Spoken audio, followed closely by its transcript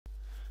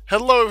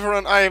Hello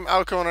everyone, I am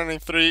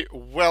Alco193.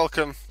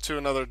 Welcome to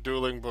another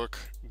Dueling Book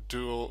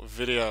duel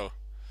video.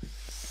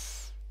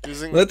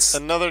 Using Let's.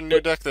 another new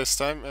deck this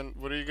time, and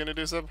what are you gonna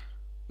do, Seb?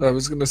 I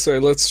was gonna say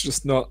let's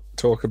just not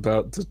talk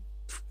about the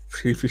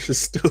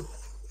previous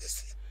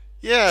duels.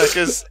 Yeah,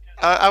 because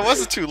I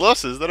was at two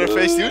losses, then I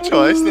faced you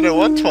twice, then I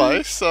won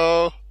twice,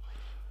 so...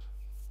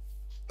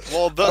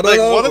 Well, I don't like,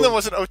 one of them know.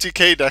 was an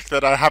OTK deck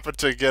that I happened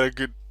to get a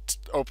good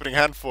opening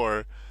hand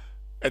for,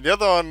 and the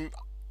other one,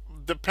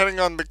 depending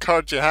on the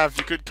card you have,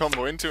 you could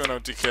combo into an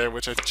OTK,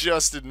 which I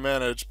just didn't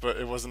manage, but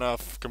it was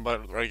enough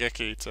combined with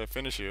Raigeki to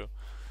finish you.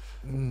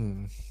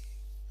 Hmm.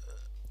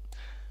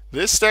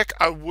 This deck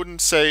I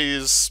wouldn't say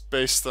is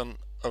based on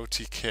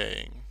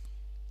OTKing.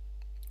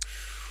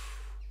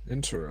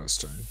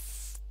 Interesting.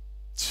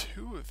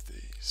 Two of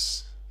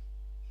these.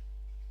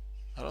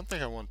 I don't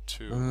think I want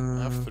two.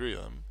 I have Uh, three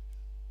of them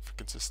for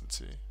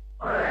consistency.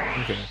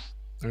 okay.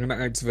 I'm gonna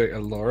activate a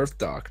Lore of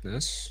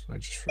Darkness. I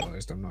just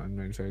realized I'm not in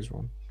main phase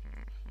one.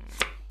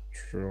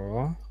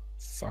 Draw.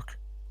 Fuck.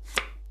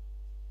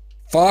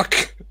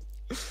 Fuck!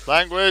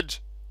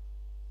 Language!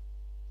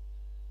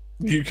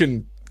 You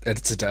can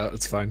edit it out,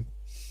 it's fine.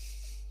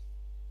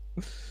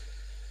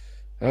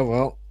 Oh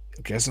well,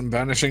 guess I'm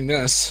banishing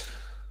this.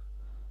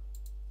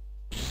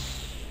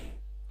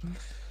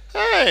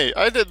 Hey,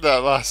 I did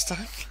that last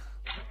time.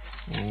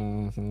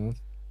 Mm-hmm.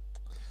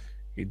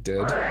 He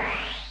did.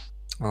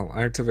 I'll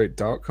activate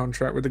Dark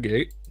Contract with a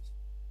gate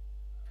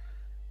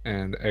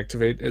and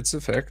activate its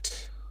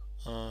effect.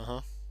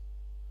 Uh-huh.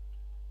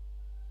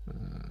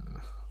 Uh,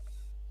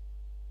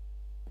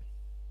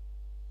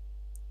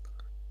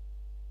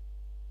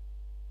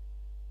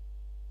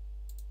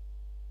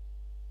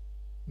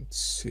 let's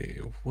see,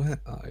 where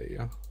are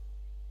you?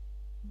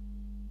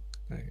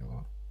 There you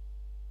are.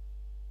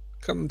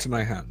 Come to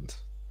my hand.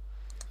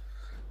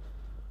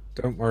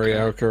 Don't worry,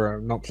 Okay. Elka,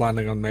 I'm not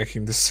planning on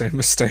making the same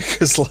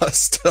mistake as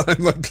last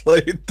time I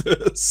played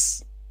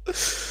this.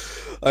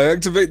 I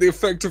activate the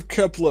effect of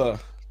Kepler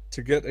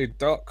to get a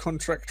Dark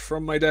Contract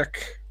from my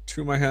deck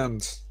to my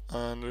hand.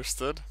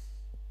 Understood.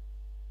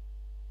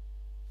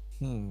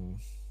 And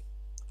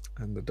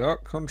the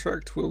Dark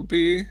Contract will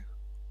be...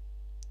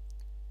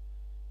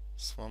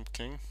 Swamp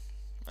King.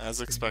 As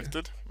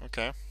expected.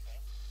 Okay.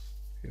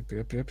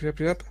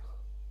 Yep.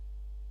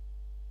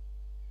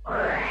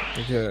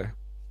 Okay.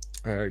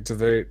 I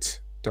activate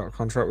Dark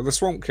Contract with the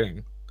Swamp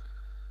King.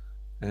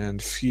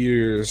 And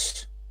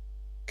fuse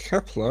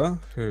Kepler,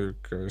 who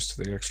goes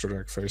to the extra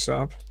deck face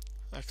up.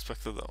 I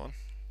expected that one.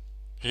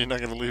 You're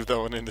not gonna leave that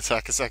one in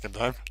attack a second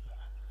time.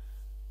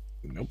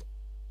 Nope.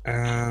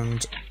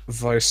 And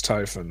Vice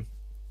Typhon,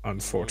 Ooh,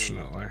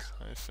 unfortunately.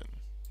 Typhon.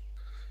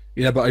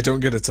 Yeah, but I don't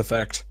get its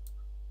effect.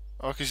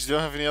 Oh, because you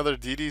don't have any other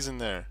DDs in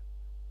there.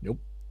 Nope.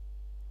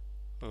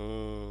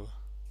 Oh.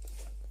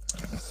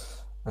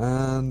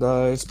 And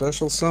I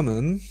special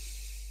summon.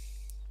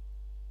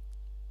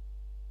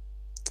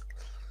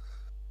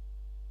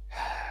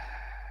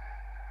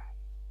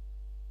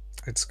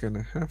 It's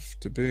gonna have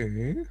to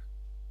be.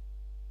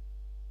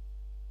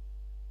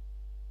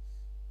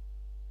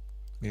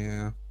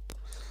 Yeah.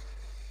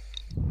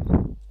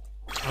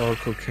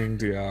 Oracle King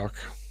Diarch.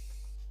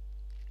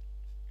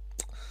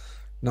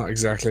 Not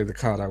exactly the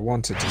card I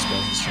wanted to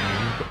special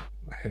summon,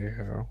 but hey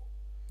ho.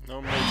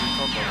 No major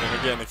combo. Then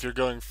again, if you're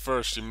going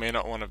first, you may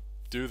not want to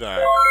do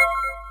that.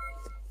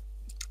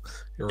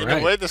 You're In a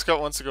right. way, this guy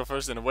wants to go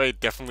first. In a way, it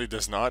definitely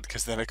does not,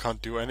 because then it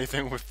can't do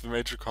anything with the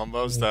major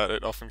combos that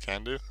it often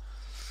can do.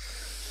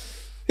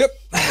 Yep.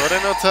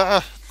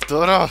 Korenota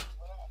Dora.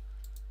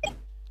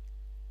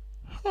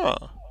 Huh.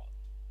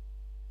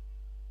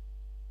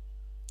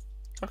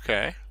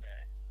 Okay.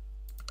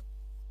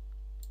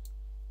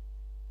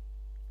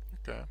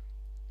 Okay.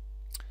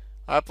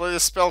 I play the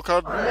spell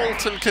called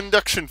Molten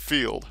Conduction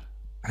Field.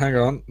 Hang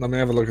on, let me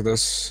have a look at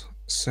this.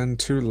 Send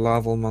 2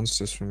 Laval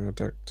monsters from your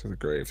deck to the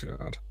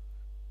graveyard.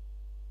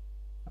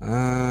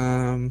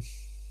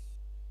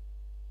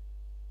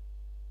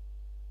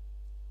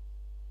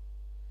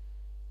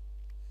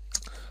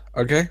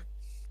 Okay.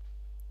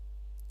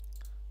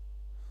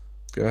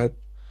 Go ahead.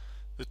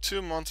 The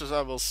two monsters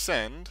I will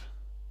send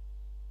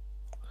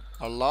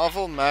are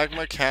Laval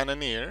Magma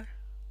Cannoneer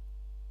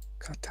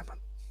God damn it.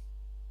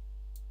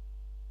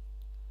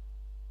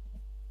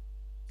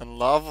 and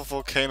Lava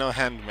Volcano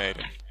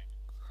Handmaiden.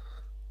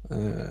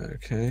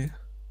 Okay.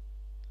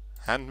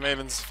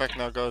 Handmaiden's effect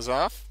now goes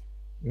off.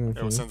 It was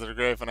Mm-hmm. sent to the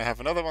grave, and I have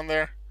another one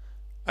there.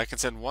 I can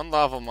send one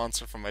lava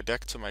monster from my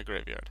deck to my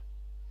graveyard.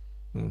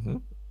 Mm-hmm.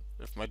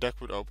 If my deck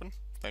would open,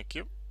 thank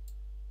you.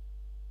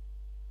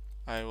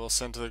 I will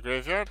send to the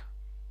graveyard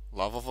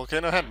Lava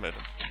Volcano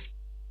Handmaiden.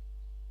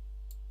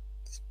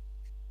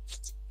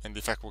 And the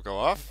effect will go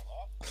off.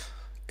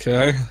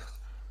 Okay.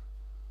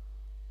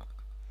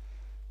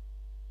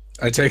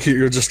 I take it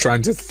you're just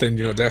trying to thin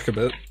your deck a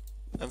bit.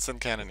 And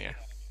send Cannoneer.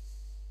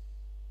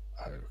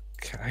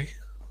 Okay.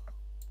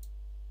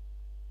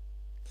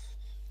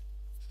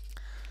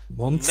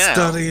 Monster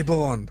Now,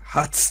 Reborn.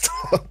 Hot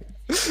stop.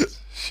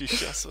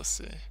 Shisha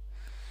Sose.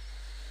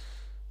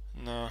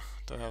 No,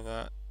 don't have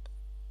that.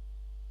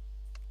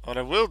 What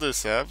I will do,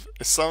 Seb,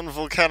 is summon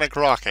Volcanic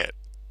Rocket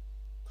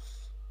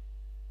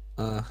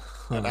and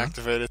Uh-huh.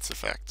 activate its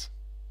effect.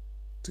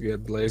 To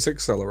get Blaze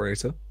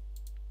Accelerator.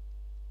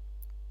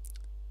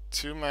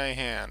 To my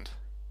hand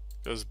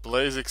goes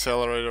Blaze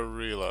Accelerator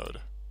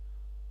Reload.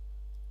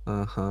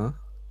 Uh-huh.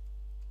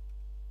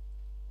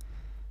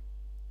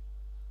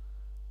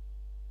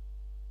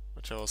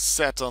 Which I will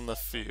set on the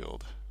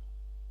field.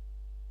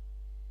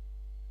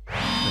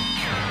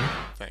 Okay.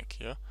 Thank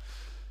you.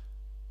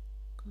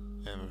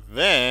 And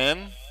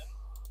then...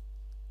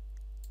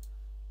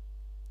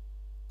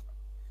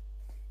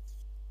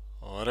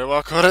 Ore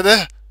wa kore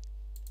de!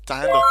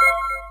 Dino.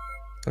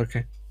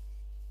 Okay.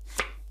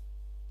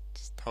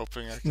 Just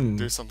hoping I can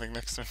do something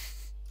next turn.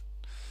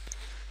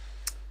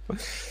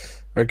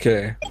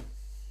 Okay.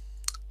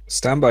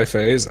 Standby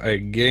phase, I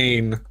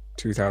gain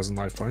 2,000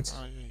 life points.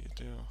 Oh yeah, you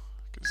do.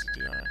 Because of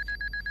the arc.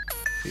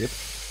 Yep.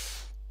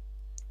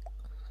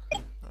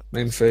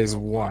 Main phase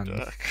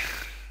 1.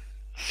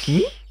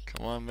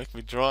 Come on, make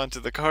me draw into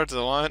the cards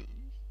I want.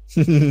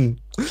 I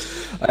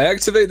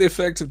activate the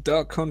effect of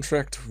Dark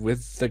Contract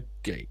with the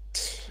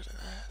gate.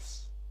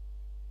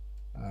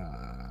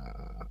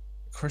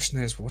 Question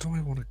is, what do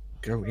I want to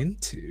go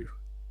into?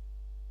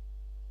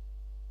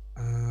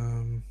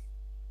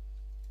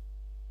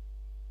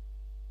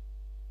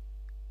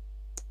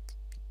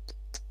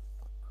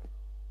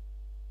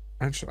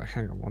 Actually,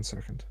 hang on 1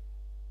 second.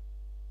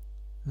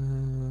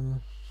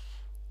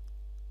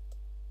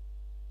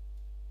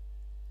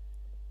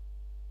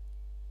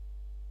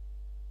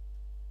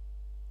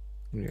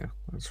 Yeah,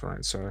 that's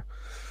right. So,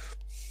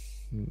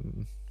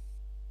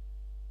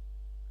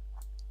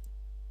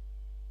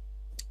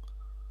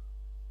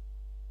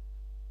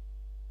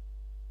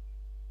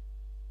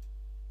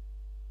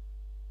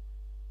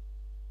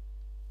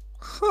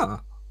 huh.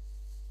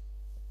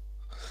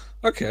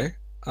 Okay.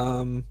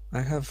 I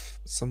have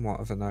somewhat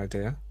of an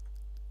idea.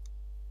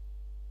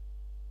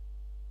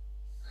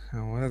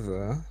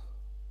 However,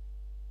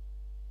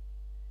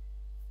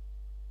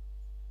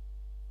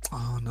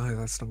 oh no,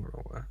 that's not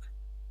gonna work.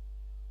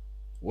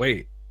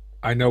 Wait,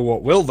 I know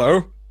what will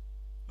though.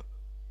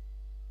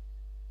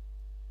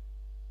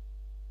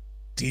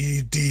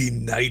 DD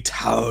Night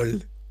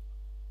Howl.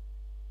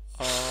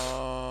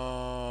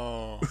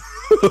 Oh.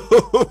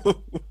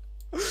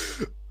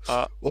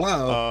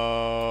 Wow.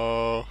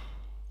 Oh.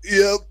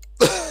 Yep.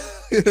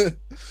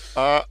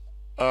 I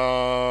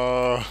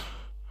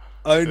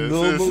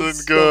This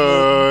isn't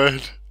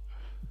good.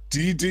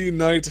 DD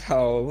Night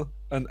Howl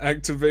and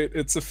activate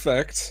its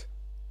effect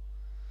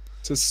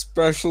to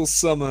special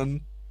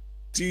summon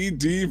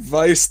DD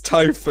Vice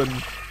Typhon.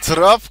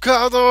 Trap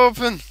card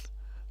open.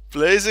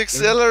 Blaze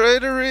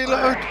Accelerator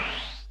Reload.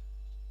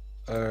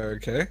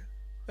 Okay.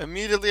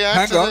 Immediately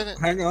activate it.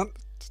 Hang on.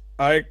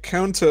 I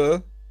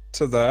counter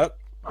to that.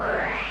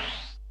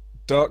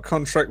 Dark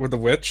Contract with the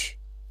Witch.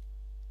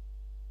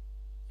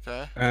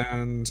 Okay.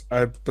 And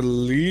I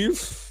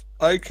believe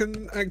I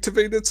can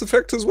activate its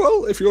effect as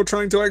well if you're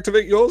trying to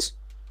activate yours.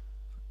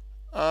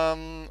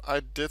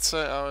 I did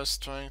say I was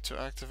trying to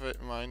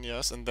activate mine,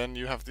 yes, and then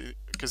you have the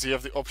because you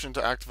have the option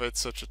to activate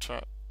such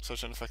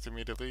an effect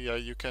immediately. Yeah,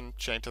 you can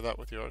chain to that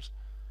with yours.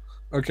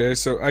 Okay,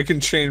 so I can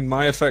chain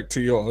my effect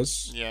to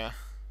yours. Yeah.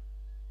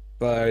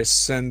 By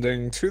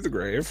sending to the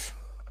grave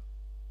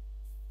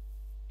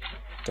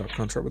Dark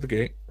Contract with the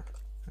Gate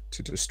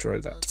to destroy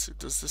that. Let's see,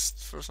 does this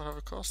first one have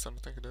a cost? I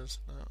don't think it does.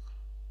 No.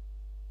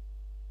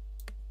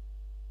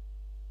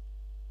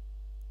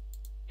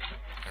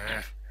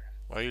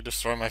 Why you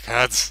destroy my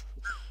cards?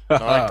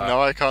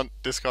 now I can't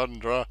discard and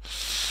draw.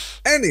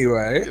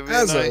 Anyway,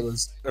 as I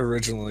was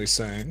originally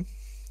saying,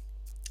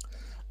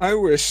 I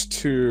wish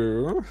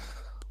to...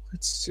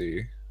 Let's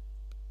see.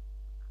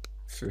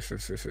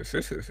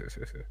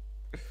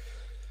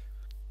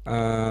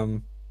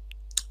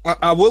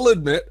 I will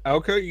admit,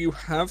 Alka, you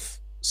have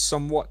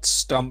somewhat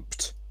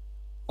stumped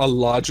a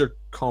larger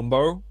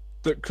combo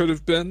that could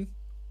have been.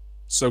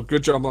 So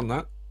good job on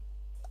that.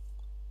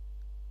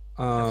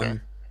 Okay.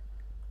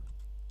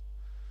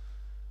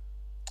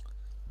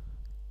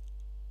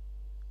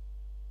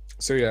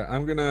 So yeah,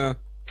 I'm gonna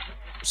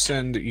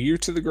send you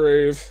to the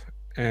grave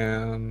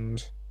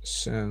and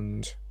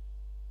send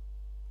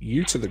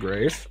you to the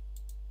grave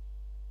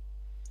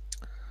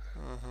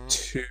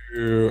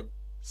to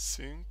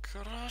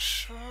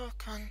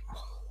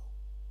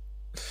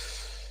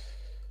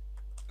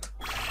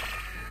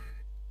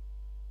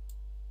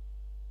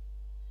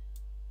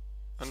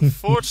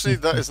Unfortunately,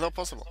 that is not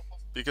possible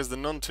because the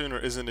non-tuner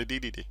isn't a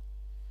DDD.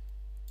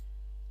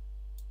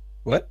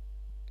 What?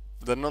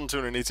 The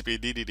non-tuner needs to be a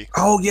DDD.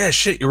 Oh yeah,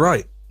 shit, you're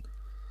right.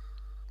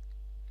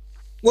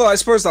 Well, I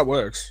suppose that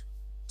works.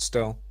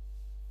 Still.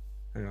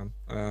 Hang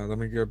on. Let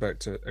me go back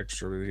to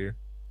extra with you.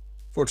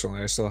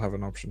 Fortunately, I still have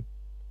an option.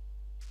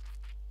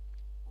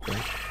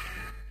 Okay.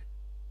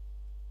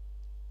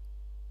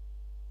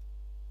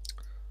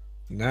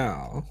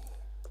 Now,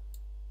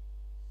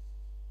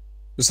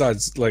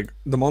 besides, like,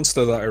 the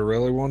monster that I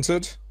really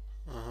wanted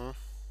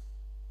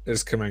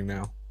is coming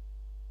now.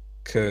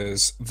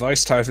 Because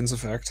Vice Typhon's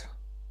effect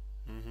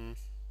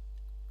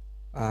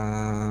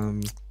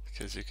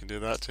Because you can do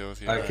that too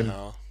with your I can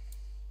hell.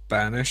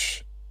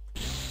 banish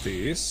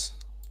these.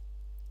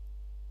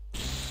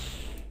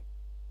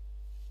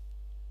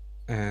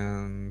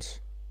 And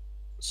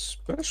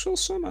special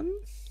summon.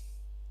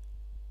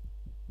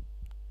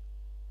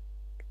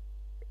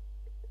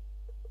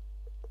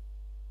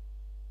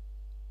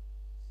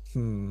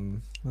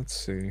 Let's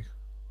see.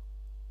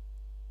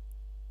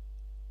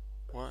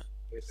 What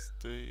is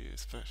the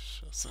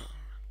special summon?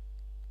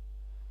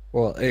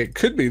 Well, it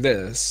could be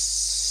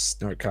this.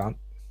 No, it can't.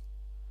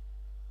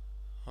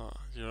 Oh,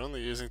 you're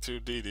only using 2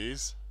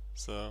 DDs,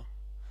 so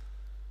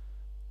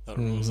that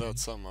rules out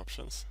some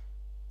options.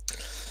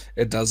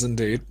 It does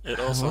indeed. It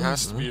also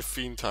has to be a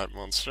fiend type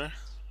monster.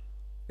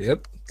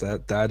 Yep,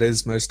 that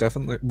is most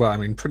definitely. Well, I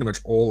mean, pretty much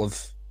all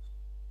of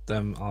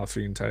them are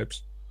fiend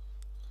types.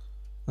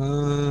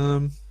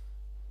 Well,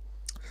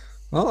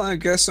 I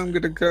guess I'm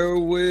gonna go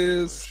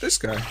with this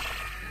guy.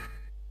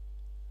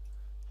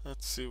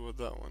 Let's see what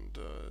that one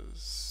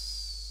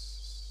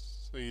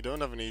does. So you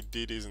don't have any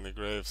DDs in the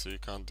grave, so you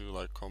can't do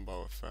like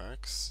combo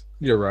effects.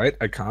 You're right,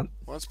 I can't.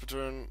 Once per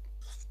turn.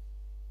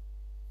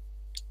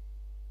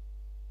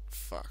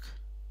 Fuck.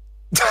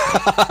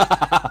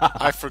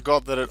 I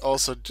forgot that it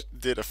also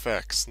did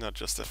effects, not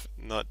just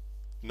not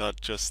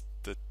just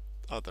the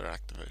other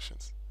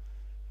activations.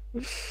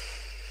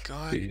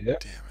 God damn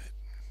it.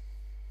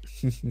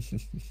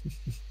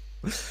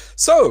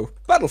 So,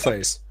 battle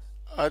phase.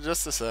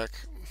 Just a sec.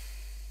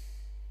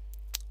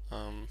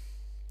 Damn,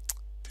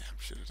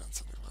 should have done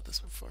something about this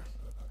before.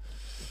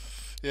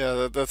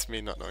 Yeah, that's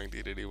me not knowing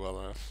DDD well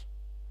enough.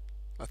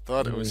 I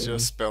thought it was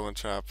just spell and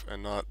trap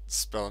and not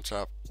spell and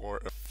trap or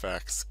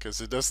effects,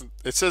 because it doesn't.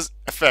 It says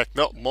effect,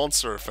 not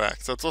monster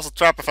effect, so it's also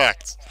trap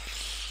effects.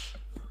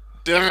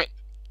 Damn it.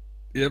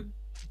 Yep.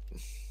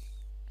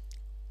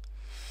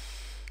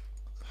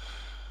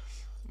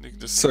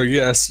 Just... So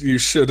yes, you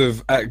should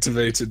have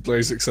activated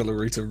Blaze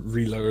Accelerator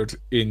Reload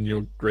in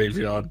your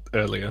graveyard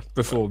earlier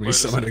before me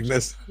summoning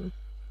this.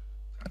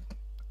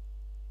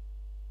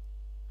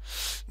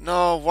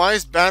 No, why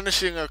is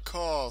banishing a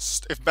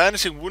cost? If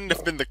banishing wouldn't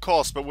have been the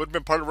cost, but would have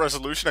been part of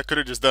resolution, I could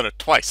have just done it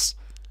twice.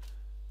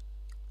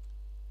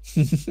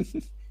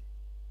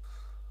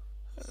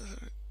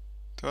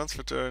 Once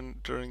per turn,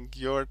 during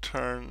your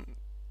turn,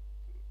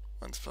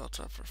 one spell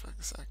trap for effect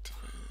is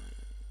activated.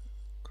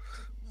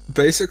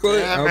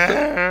 Basically,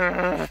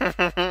 okay.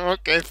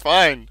 Okay,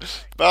 fine.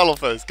 Battle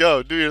phase,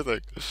 go, do your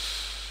thing.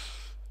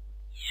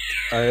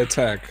 I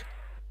attack.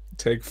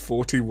 Take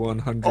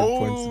 4,100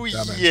 points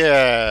of damage. Oh,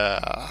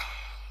 yeah.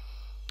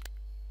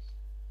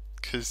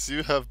 Because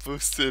you have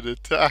boosted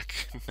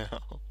attack now.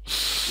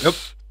 Yep.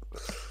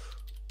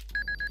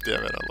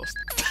 Damn it, I lost.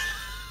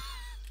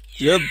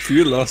 Yep,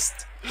 you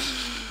lost.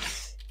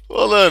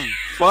 Well then.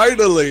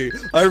 Finally,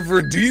 I've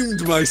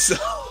redeemed myself.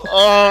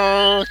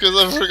 Oh, because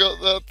I forgot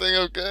that thing.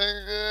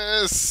 Okay,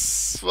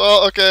 yes.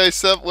 Well, okay,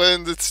 Seb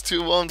wins. It's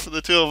 2-1 for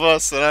the two of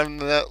us, and I'm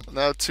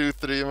now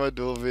 2-3 in my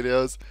duel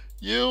videos.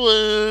 You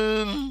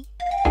win.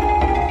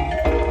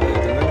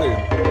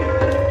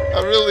 I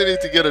really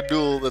need to get a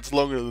duel that's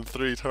longer than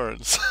 3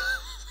 turns.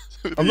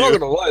 I'm not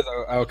gonna lie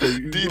though, Alka,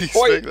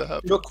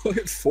 you're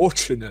quite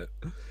fortunate,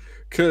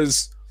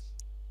 because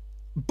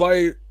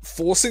by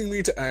forcing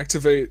me to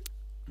activate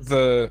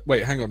the...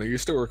 Wait, hang on, are you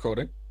still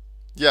recording?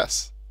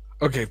 Yes.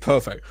 Okay,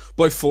 perfect.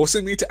 By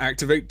forcing me to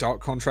activate Dark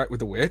Contract with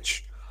the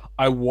Witch,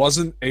 I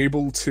wasn't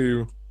able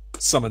to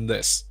summon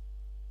this.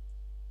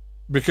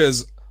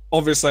 Because,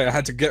 obviously, I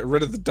had to get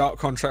rid of the Dark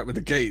Contract with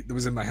the Gate that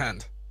was in my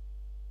hand.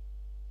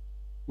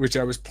 Which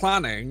I was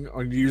planning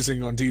on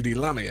using on DD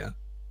Lamia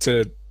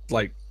to,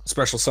 like,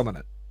 special summon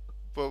it.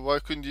 But why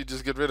couldn't you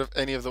just get rid of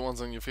any of the ones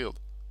on your field?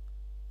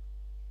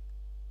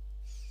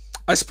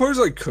 I suppose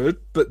I could,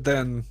 but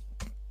then...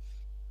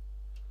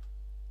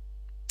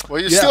 Well,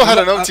 you still had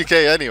an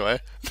OTK anyway.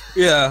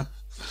 Yeah.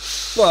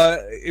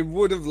 But it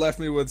would have left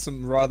me with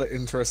some rather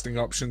interesting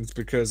options,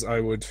 because I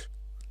would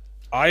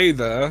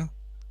either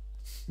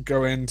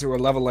go into a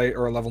level 8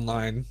 or a level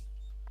 9,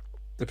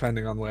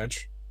 depending on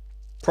which.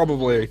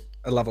 Probably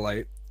a level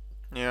 8.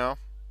 Yeah.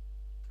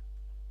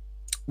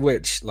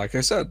 Which, like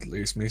I said,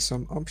 leaves me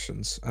some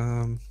options.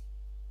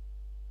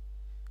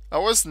 I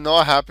was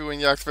not happy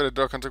when you activated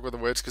Dark Contract with the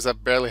Witch, because I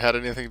barely had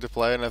anything to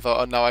play, and I thought,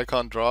 oh, now I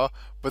can't draw.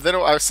 But then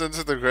I sent it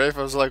to the grave,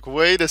 I was like,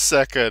 wait a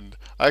second,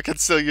 I can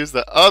still use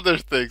the other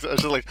things. I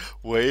was just like,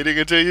 waiting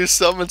until you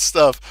summon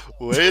stuff,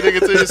 waiting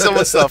until you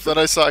summon stuff. Then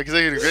I saw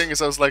Executive Greatness,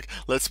 so I was like,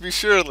 let's be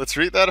sure, let's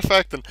read that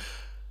effect, and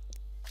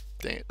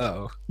dang it.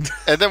 Uh-oh.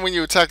 And then when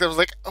you attacked, I was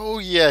like, oh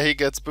yeah, he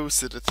gets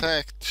boosted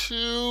attack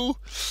too.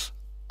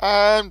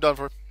 I'm done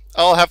for.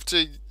 I'll have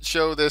to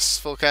show this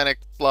Volcanic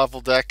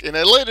Laval deck in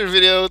a later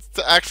video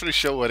to actually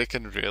show what it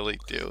can really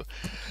do.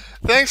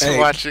 Thanks for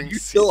watching. You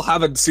still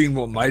haven't seen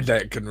what my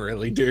deck can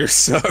really do,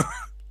 so...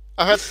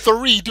 I've had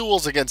 3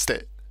 duels against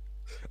it.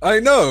 I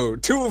know,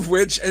 2 of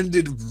which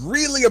ended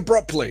really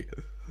abruptly.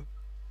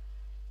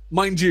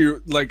 Mind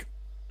you, like,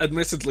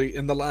 admittedly,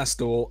 in the last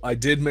duel, I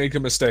did make a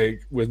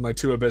mistake with my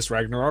 2 Abyss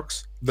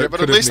Ragnaroks. Yeah,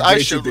 but at least I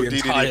showed what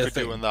DDD could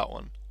do in that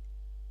one.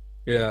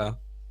 Yeah.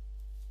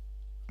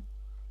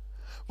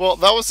 Well,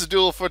 that was the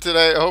duel for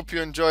today. I hope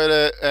you enjoyed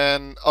it,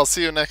 and I'll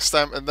see you next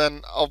time. And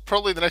then I'll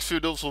probably the next few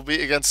duels will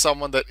be against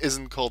someone that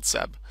isn't called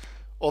Seb.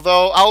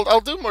 Although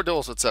I'll do more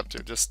duels with Seb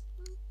too. Just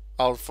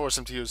I'll force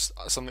him to use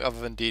something other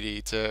than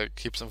DD to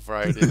keep some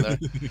variety in there.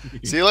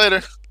 See you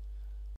later.